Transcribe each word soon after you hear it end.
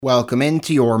Welcome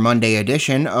into your Monday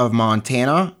edition of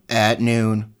Montana at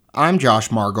Noon. I'm Josh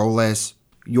Margolis.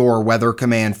 Your Weather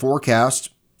Command forecast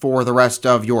for the rest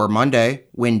of your Monday: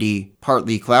 windy,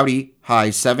 partly cloudy,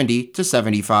 highs 70 to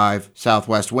 75,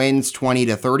 southwest winds 20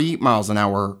 to 30 miles an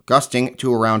hour, gusting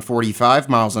to around 45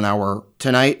 miles an hour.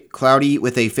 Tonight, cloudy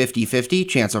with a 50-50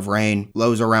 chance of rain,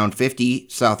 lows around 50,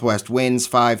 southwest winds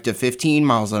 5 to 15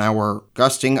 miles an hour,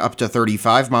 gusting up to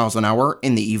 35 miles an hour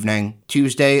in the evening.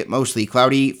 Tuesday, mostly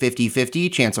cloudy,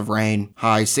 50-50 chance of rain,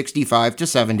 highs 65 to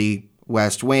 70,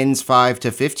 west winds 5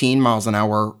 to 15 miles an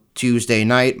hour. Tuesday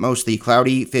night, mostly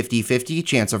cloudy, 50-50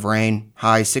 chance of rain,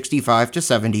 high 65 to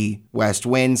 70, west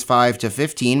winds 5 to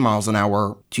 15 miles an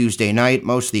hour. Tuesday night,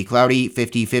 mostly cloudy,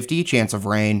 50-50 chance of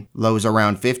rain, lows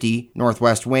around 50,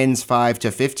 northwest winds 5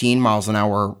 to 15 miles an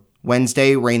hour.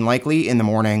 Wednesday, rain likely in the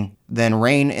morning, then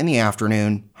rain in the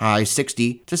afternoon, high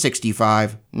 60 to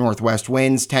 65, northwest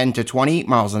winds 10 to 20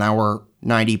 miles an hour,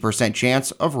 90%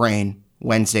 chance of rain.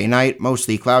 Wednesday night,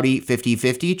 mostly cloudy,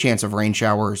 50-50 chance of rain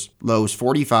showers, lows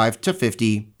 45 to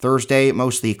 50. Thursday,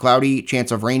 mostly cloudy,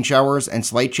 chance of rain showers and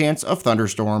slight chance of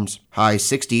thunderstorms, highs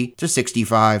 60 to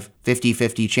 65,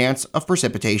 50-50 chance of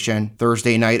precipitation.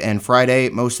 Thursday night and Friday,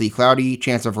 mostly cloudy,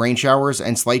 chance of rain showers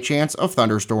and slight chance of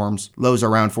thunderstorms, lows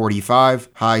around 45,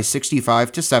 highs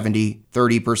 65 to 70,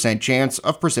 30% chance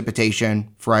of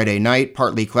precipitation. Friday night,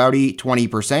 partly cloudy,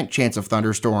 20% chance of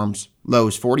thunderstorms,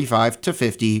 lows 45 to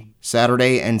 50.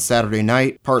 Saturday and Saturday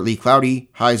night, partly cloudy,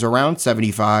 highs around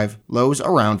 75, lows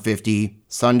around 50.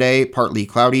 Sunday, partly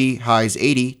cloudy, highs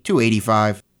 80 to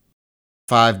 85.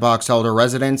 5 Box Elder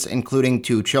residents, including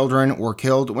 2 children, were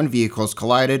killed when vehicles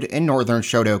collided in northern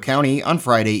Choteau County on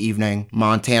Friday evening.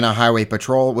 Montana Highway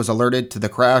Patrol was alerted to the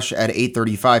crash at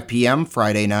 8:35 p.m.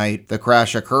 Friday night. The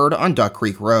crash occurred on Duck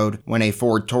Creek Road when a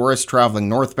Ford Taurus traveling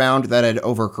northbound that had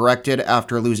overcorrected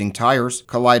after losing tires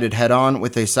collided head-on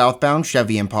with a southbound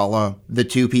Chevy Impala. The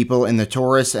 2 people in the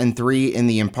Taurus and 3 in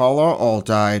the Impala all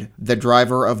died. The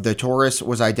driver of the Taurus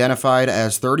was identified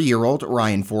as 30-year-old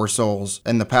Ryan Forsouls,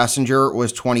 and the passenger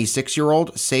was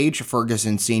 26-year-old Sage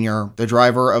Ferguson Sr. The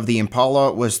driver of the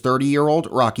Impala was 30-year-old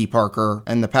Rocky Parker,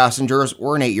 and the passengers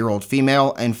were an 8-year-old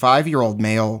female and 5-year-old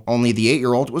male. Only the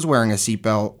 8-year-old was wearing a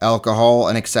seatbelt. Alcohol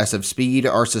and excessive speed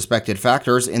are suspected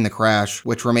factors in the crash,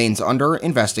 which remains under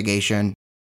investigation.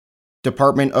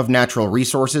 Department of Natural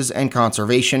Resources and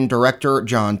Conservation Director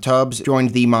John Tubbs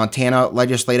joined the Montana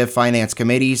Legislative Finance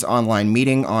Committee's online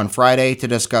meeting on Friday to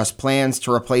discuss plans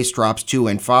to replace drops 2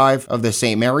 and 5 of the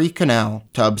St. Mary Canal.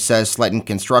 Tubbs says Sletton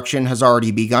Construction has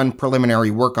already begun preliminary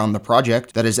work on the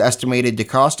project that is estimated to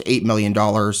cost $8 million.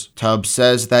 Tubbs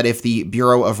says that if the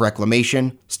Bureau of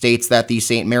Reclamation states that the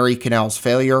St. Mary Canal's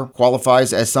failure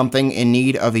qualifies as something in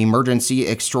need of emergency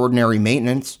extraordinary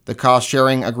maintenance, the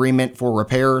cost-sharing agreement for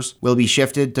repairs will be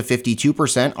shifted to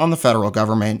 52% on the federal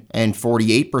government and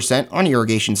 48% on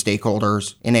irrigation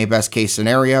stakeholders. In a best-case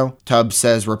scenario, Tubbs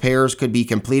says repairs could be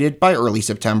completed by early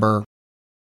September.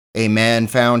 A man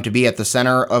found to be at the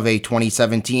center of a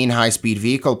 2017 high-speed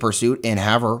vehicle pursuit in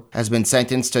Havre has been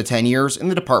sentenced to 10 years in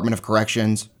the Department of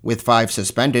Corrections, with 5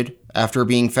 suspended after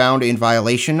being found in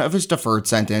violation of his deferred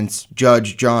sentence.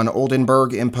 Judge John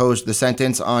Oldenburg imposed the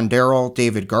sentence on Daryl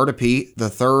David Gardapi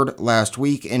III last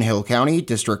week in Hill County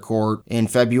District Court. In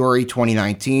February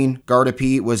 2019,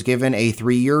 Gardapi was given a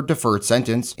 3-year deferred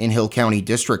sentence in Hill County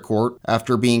District Court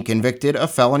after being convicted of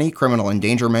felony criminal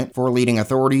endangerment for leading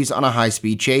authorities on a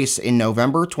high-speed chase in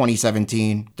November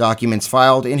 2017. Documents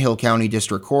filed in Hill County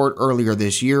District Court earlier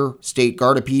this year state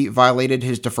Gardapi violated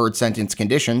his deferred sentence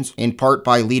conditions, in part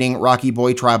by leading Rocky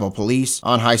Boy Tribal Police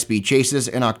on high-speed chases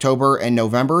in October and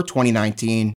November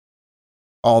 2019.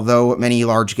 Although many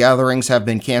large gatherings have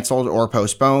been canceled or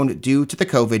postponed due to the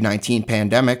COVID-19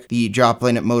 pandemic, the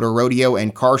Joplin Motor Rodeo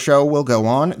and Car Show will go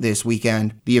on this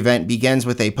weekend. The event begins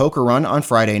with a poker run on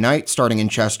Friday night starting in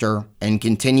Chester and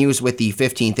continues with the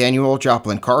 15th annual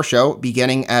Joplin Car Show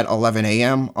beginning at 11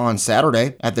 a.m. on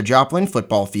Saturday at the Joplin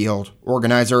football field.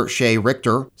 Organizer Shay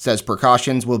Richter says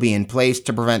precautions will be in place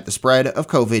to prevent the spread of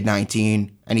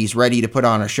COVID-19, and he's ready to put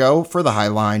on a show for the High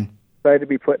Line. Excited to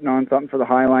be putting on something for the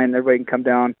High Line. Everybody can come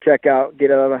down, check out, get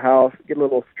out of the house, get a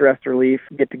little stress relief,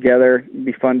 get together. It'd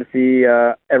be fun to see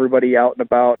everybody out and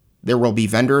about. There will be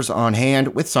vendors on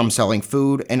hand, with some selling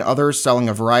food and others selling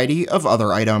a variety of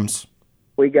other items.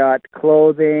 We got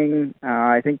clothing.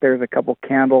 I think there's a couple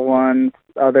candle ones,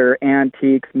 other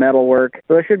antiques, metalwork.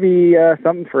 So there should be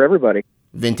something for everybody.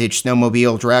 Vintage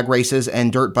snowmobile drag races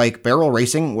and dirt bike barrel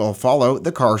racing will follow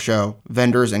the car show.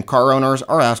 Vendors and car owners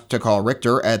are asked to call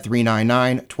Richter at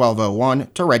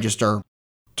 399-1201 to register.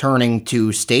 Turning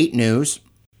to state news,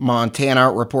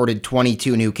 Montana reported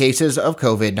 22 new cases of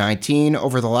COVID-19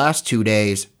 over the last 2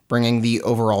 days, bringing the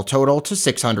overall total to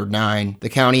 609. The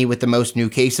county with the most new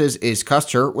cases is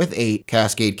Custer with 8.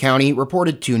 Cascade County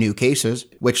reported 2 new cases,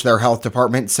 which their health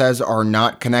department says are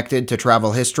not connected to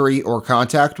travel history or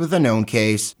contact with a known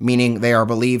case, meaning they are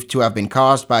believed to have been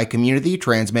caused by community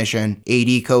transmission.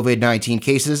 80 COVID-19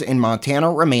 cases in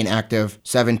Montana remain active.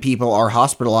 7 people are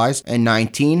hospitalized and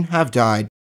 19 have died.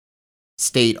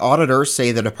 State auditors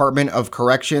say the Department of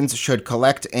Corrections should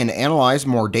collect and analyze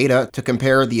more data to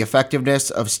compare the effectiveness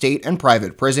of state and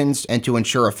private prisons and to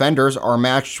ensure offenders are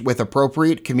matched with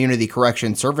appropriate community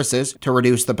correction services to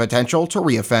reduce the potential to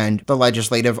reoffend. The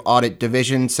Legislative Audit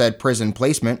Division said prison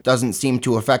placement doesn't seem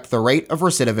to affect the rate of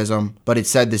recidivism, but it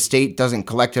said the state doesn't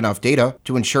collect enough data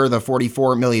to ensure the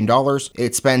 $44 million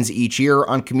it spends each year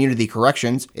on community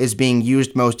corrections is being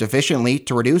used most efficiently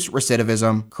to reduce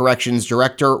recidivism. Corrections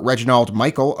Director Reginald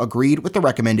Michael agreed with the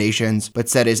recommendations, but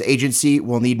said his agency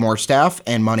will need more staff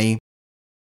and money.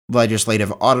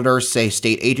 Legislative auditors say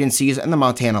state agencies and the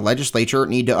Montana legislature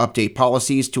need to update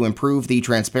policies to improve the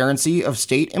transparency of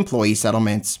state employee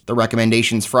settlements. The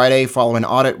recommendations Friday follow an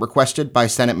audit requested by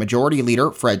Senate Majority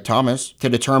Leader Fred Thomas to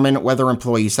determine whether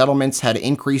employee settlements had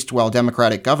increased while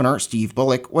Democratic Governor Steve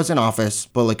Bullock was in office.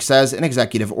 Bullock says an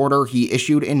executive order he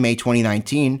issued in May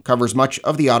 2019 covers much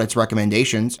of the audit's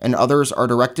recommendations, and others are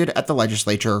directed at the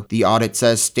legislature. The audit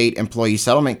says state employee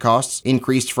settlement costs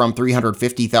increased from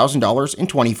 $350,000 in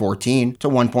 2014 to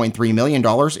 $1.3 million in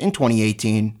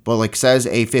 2018. Bullock says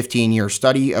a 15-year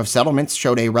study of settlements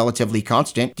showed a relatively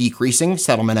constant, decreasing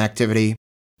settlement activity.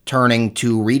 Turning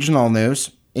to regional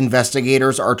news,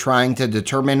 investigators are trying to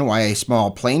determine why a small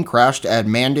plane crashed at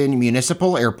Mandan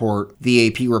Municipal Airport. The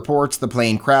AP reports the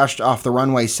plane crashed off the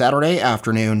runway Saturday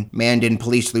afternoon. Mandan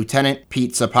Police Lieutenant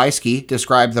Pete Sapieski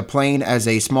described the plane as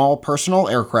a small personal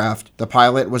aircraft. The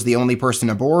pilot was the only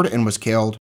person aboard and was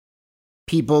killed.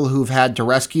 People who've had to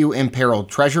rescue imperiled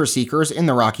treasure seekers in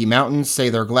the Rocky Mountains say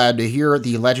they're glad to hear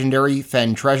the legendary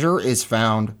Fenn treasure is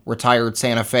found. Retired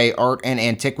Santa Fe art and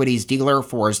antiquities dealer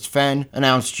Forrest Fenn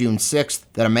announced June 6th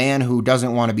that a man who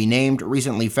doesn't want to be named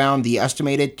recently found the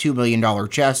estimated $2 million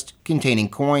chest containing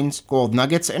coins, gold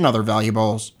nuggets, and other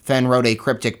valuables. Fenn wrote a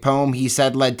cryptic poem he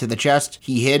said led to the chest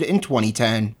he hid in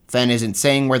 2010. Fenn isn't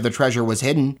saying where the treasure was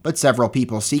hidden, but several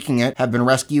people seeking it have been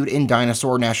rescued in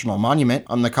Dinosaur National Monument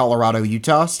on the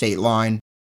Colorado-Utah state line.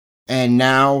 And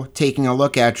now, taking a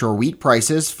look at your wheat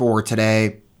prices for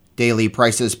today. Daily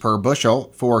prices per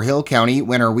bushel for Hill County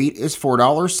winter wheat is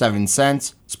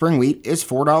 $4.07. Spring wheat is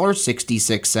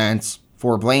 $4.66.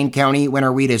 For Blaine County,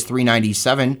 winter wheat is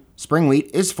 $3.97. Spring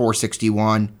wheat is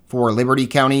 $4.61. For Liberty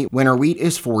County, winter wheat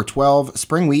is $4.12.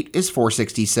 Spring wheat is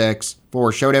 $4.66.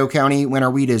 For Choteau County, winter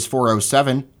wheat is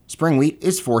 $4.07. Spring wheat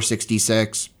is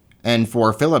 $4.66. And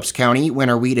for Phillips County,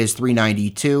 winter wheat is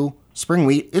 $3.92. Spring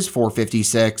wheat is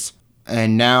 $4.56.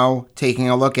 And now, taking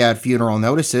a look at funeral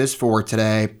notices for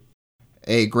today.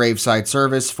 A graveside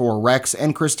service for Rex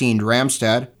and Christine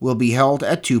Dramstad will be held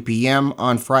at 2 p.m.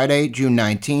 on Friday, June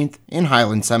 19th in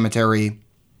Highland Cemetery.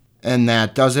 And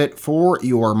that does it for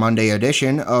your Monday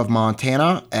edition of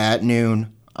Montana at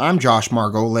Noon. I'm Josh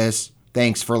Margolis.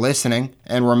 Thanks for listening,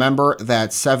 and remember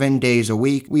that 7 days a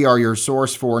week we are your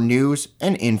source for news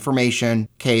and information.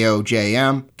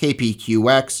 KOJM,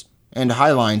 KPQX, and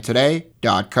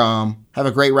HighlineToday.com. Have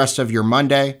a great rest of your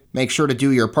Monday. Make sure to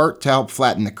do your part to help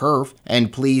flatten the curve,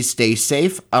 and please stay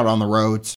safe out on the roads.